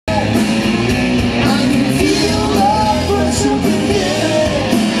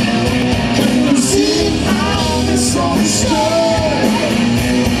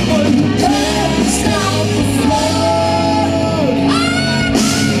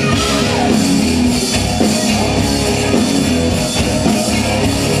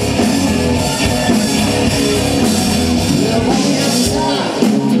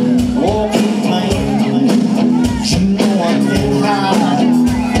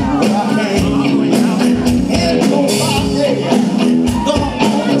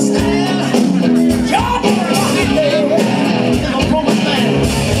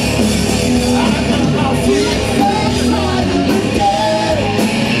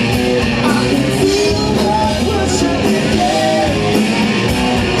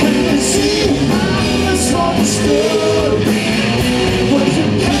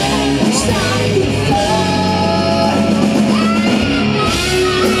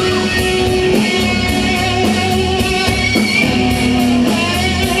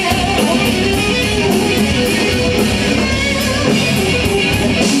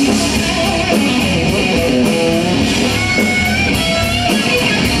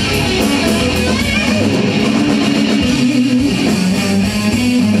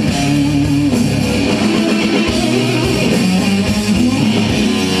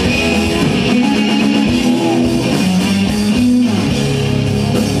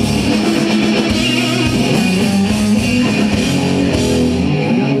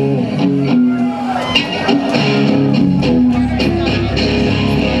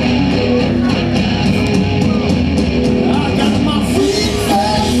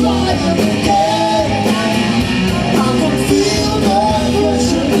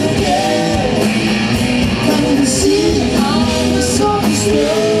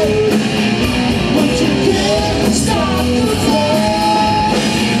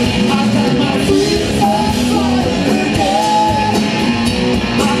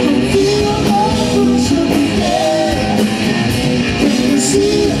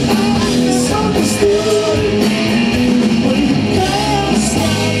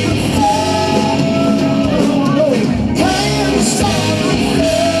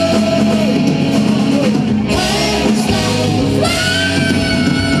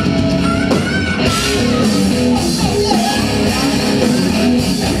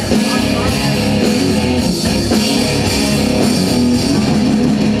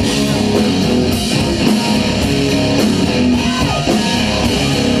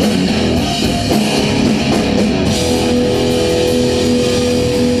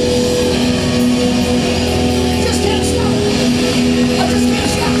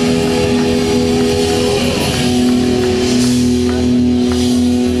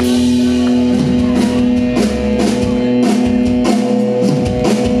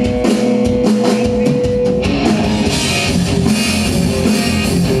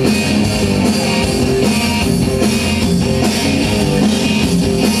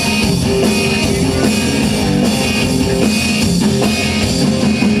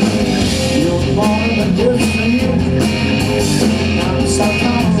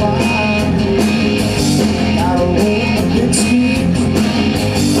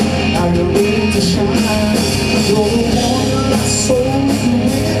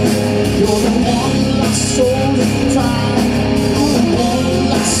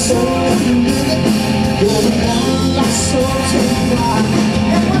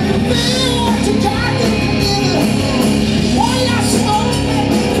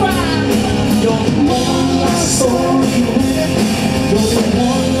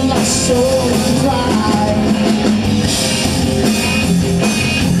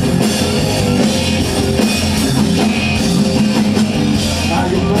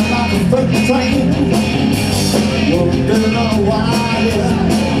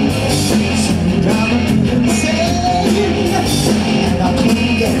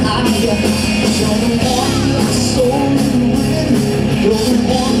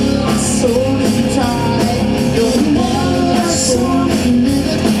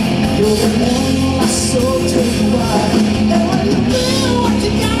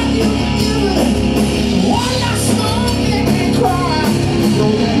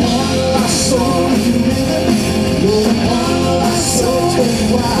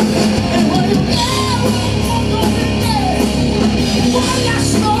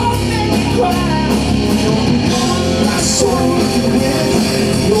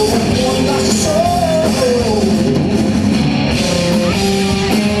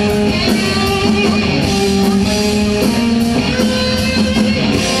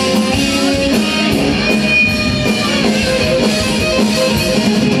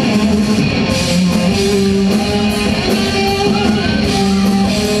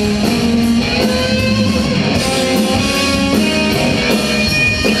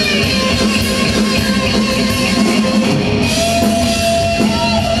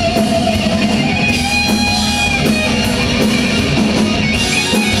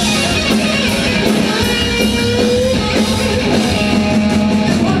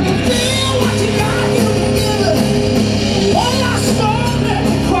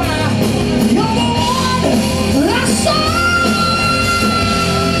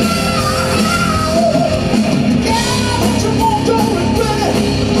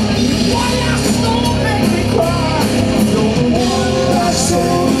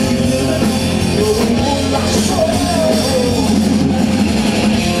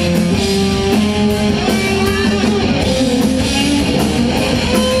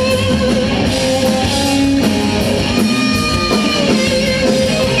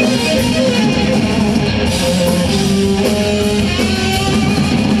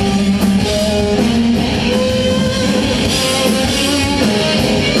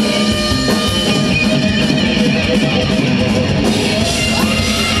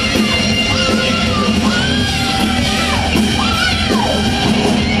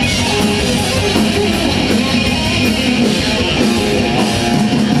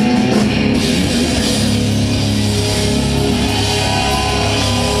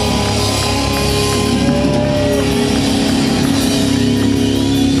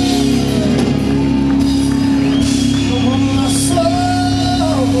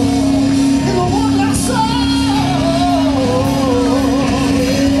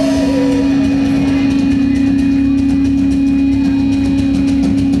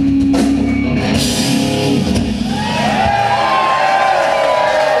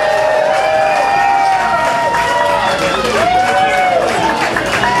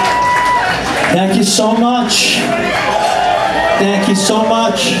Thank you so much. Thank you so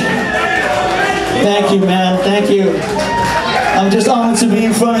much. Thank you, man. Thank you. I'm just honored to be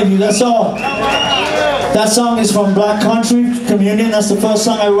in front of you, that's all. That song is from Black Country Communion. That's the first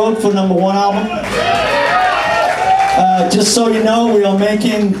song I wrote for #1 album. Just so you know, we are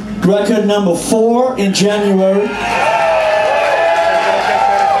making record #4 in January.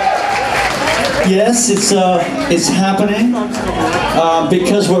 Yes, it's happening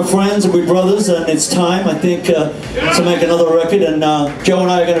because we're friends and we're brothers, and it's time, I think, to make another record. And Joe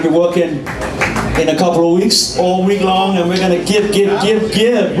and I are going to be working in a couple of weeks, all week long, and we're going to give.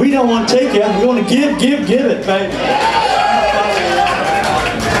 We don't want to take it, we want to give it, baby.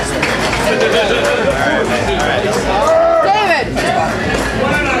 David!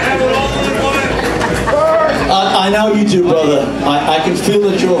 I know you do, brother. I can feel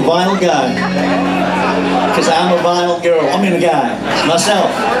that you're a vinyl guy. Because I'm a vinyl girl. I mean a guy. Myself.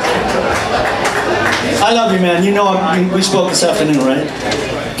 I love you, man. You know we spoke this afternoon, right?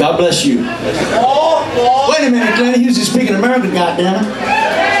 God bless you. Wait a minute, Glenn Hughes is speaking American, goddammit.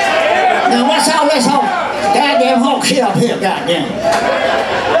 Now what's all this whole goddamn whole shit up here, goddamn?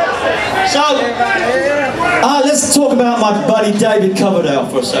 So, let's talk about my buddy David Coverdale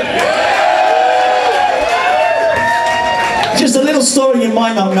for a second. Just a little story you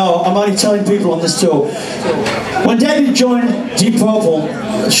might not know. I'm only telling people on this tour. When David joined Deep Purple,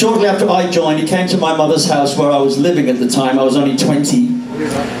 shortly after I joined, he came to my mother's house where I was living at the time. I was only 20.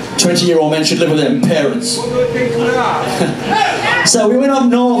 20-year-old men should live with their parents. So we went up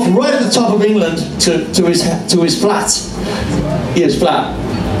north, right at the top of England, to his flat. His flat.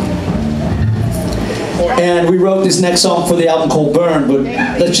 And we wrote this next song for the album called Burn, but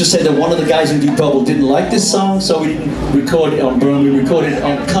let's just say that one of the guys in Deep Purple didn't like this song, so we didn't record it on Burn. We recorded it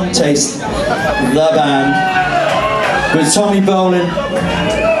on Come Taste, the band, with Tommy Bolin.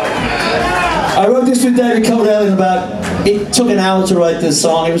 I wrote this with David Coverdale in it took an hour to write this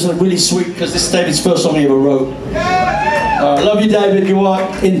song. It was really sweet because this is David's first song he ever wrote. I love you, David. You are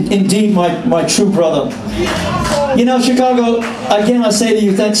indeed my true brother. You know, Chicago, again I say to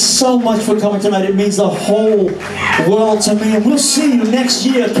you, thanks so much for coming tonight. It means the whole world to me, and we'll see you next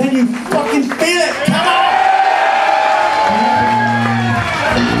year. Can you fucking feel it? Come on!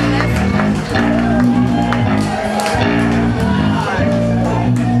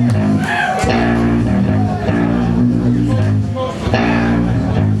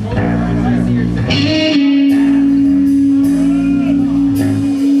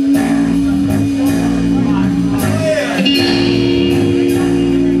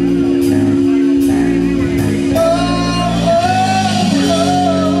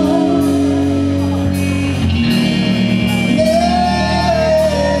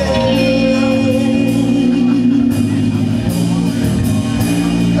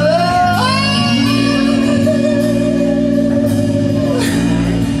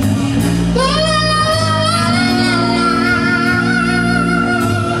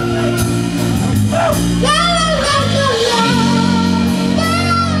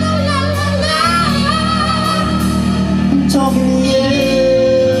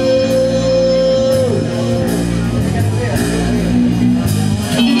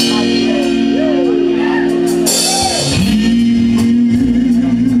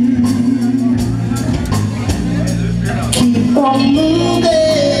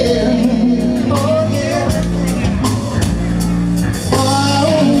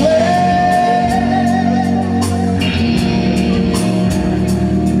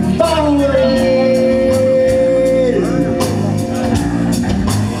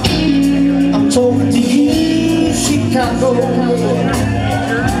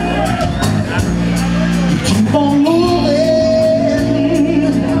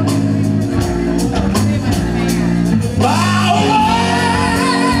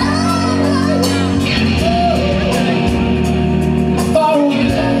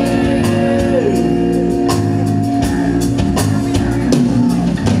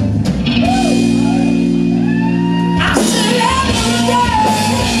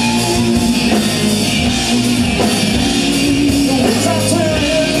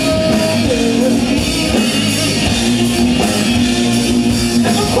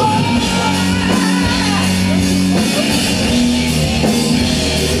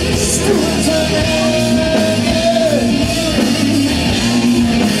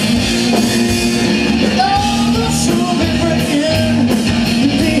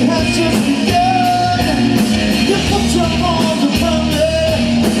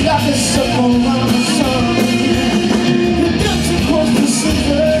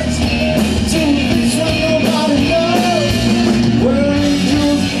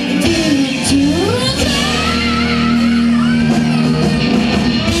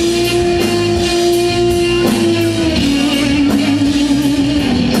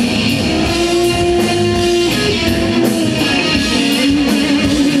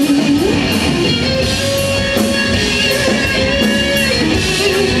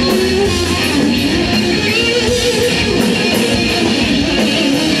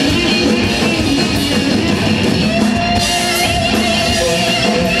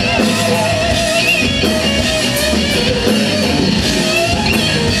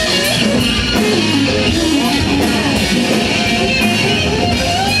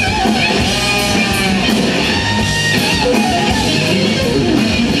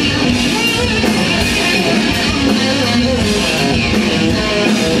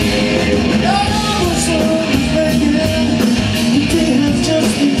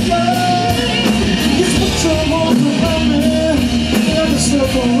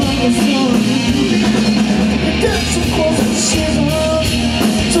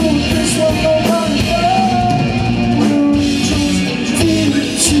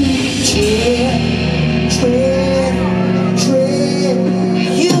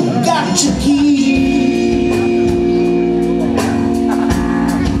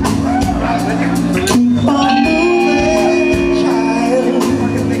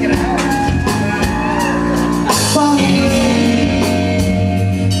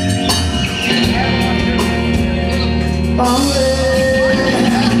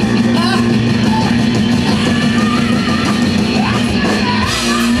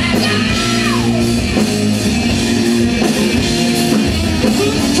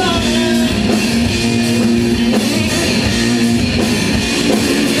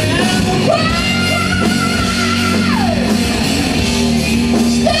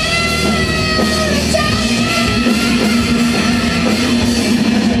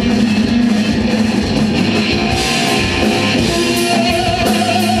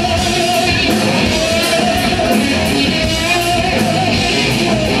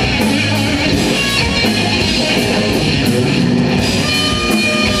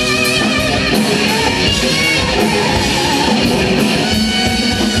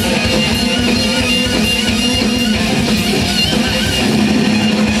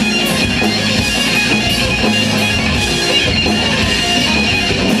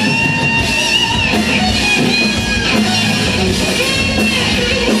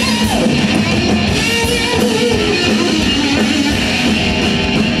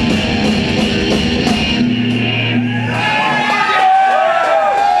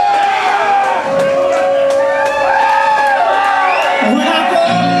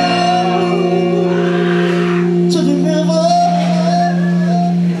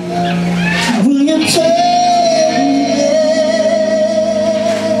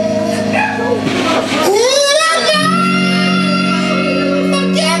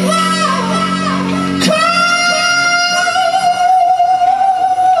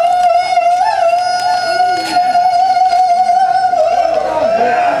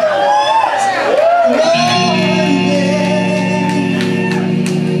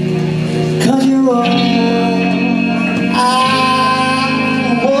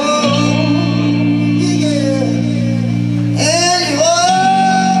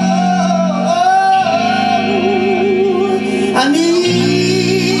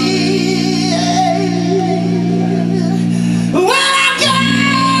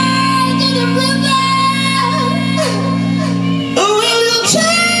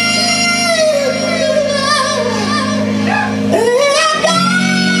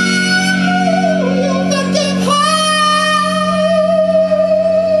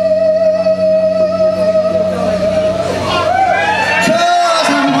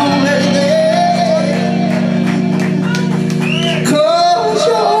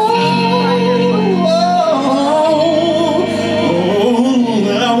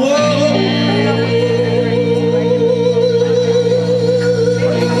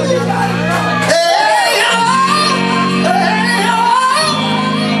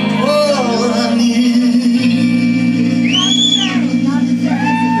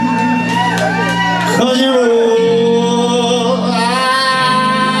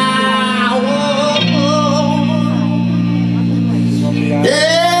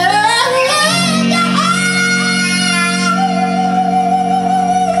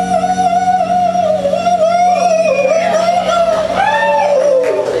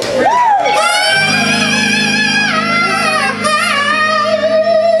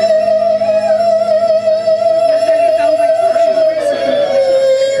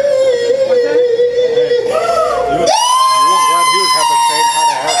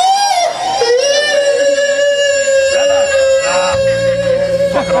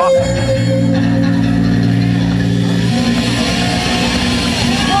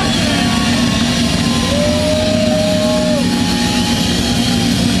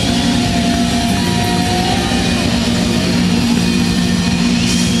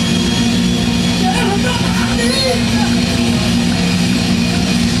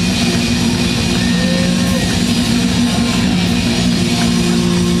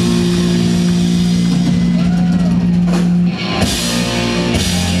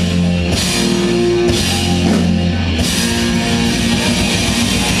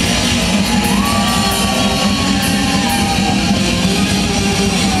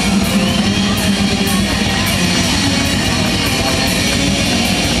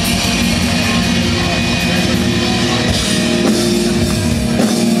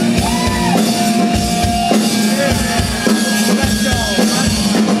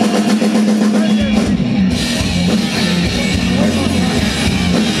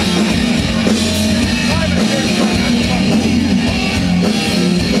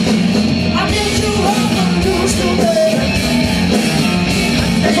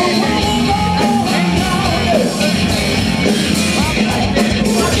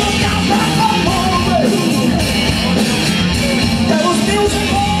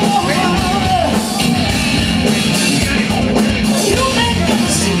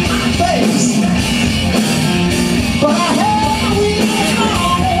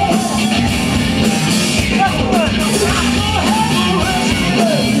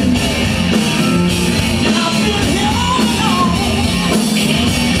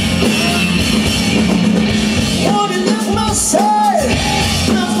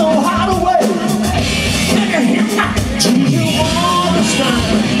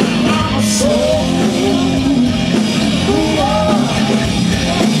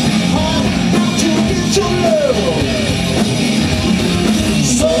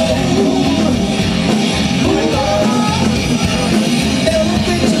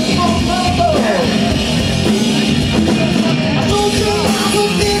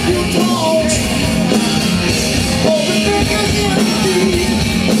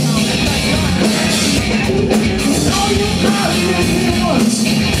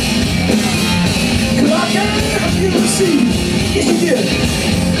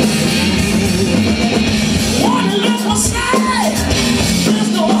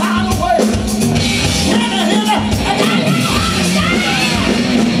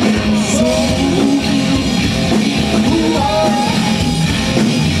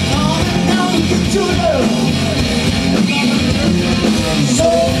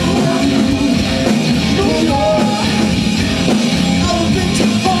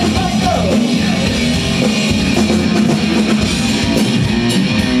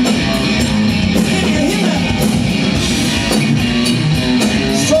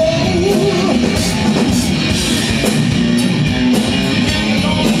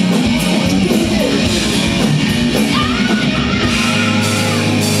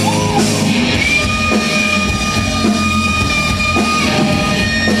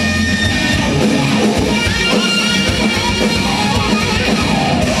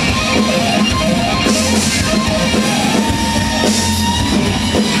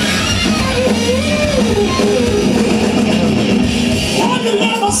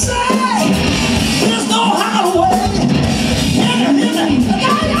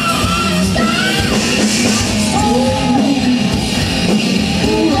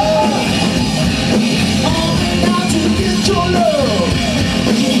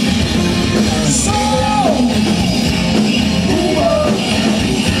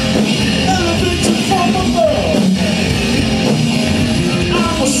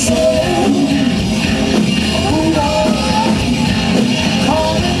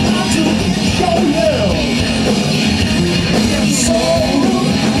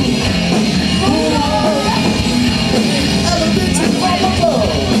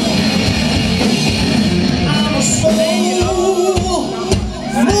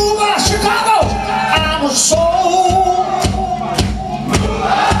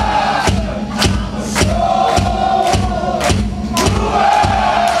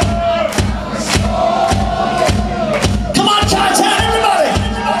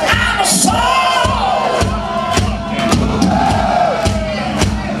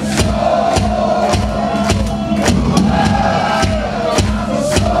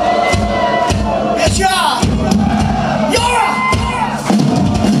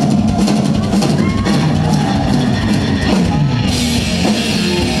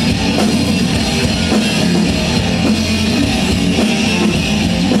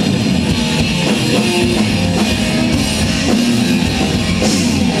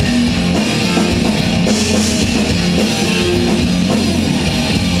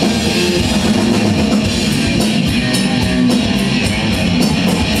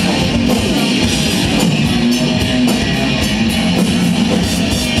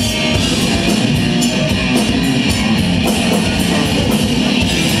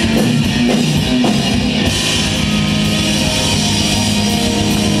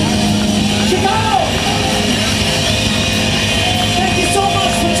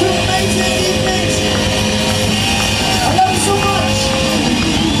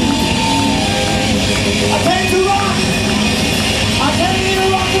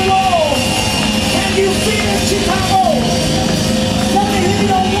 Chicago.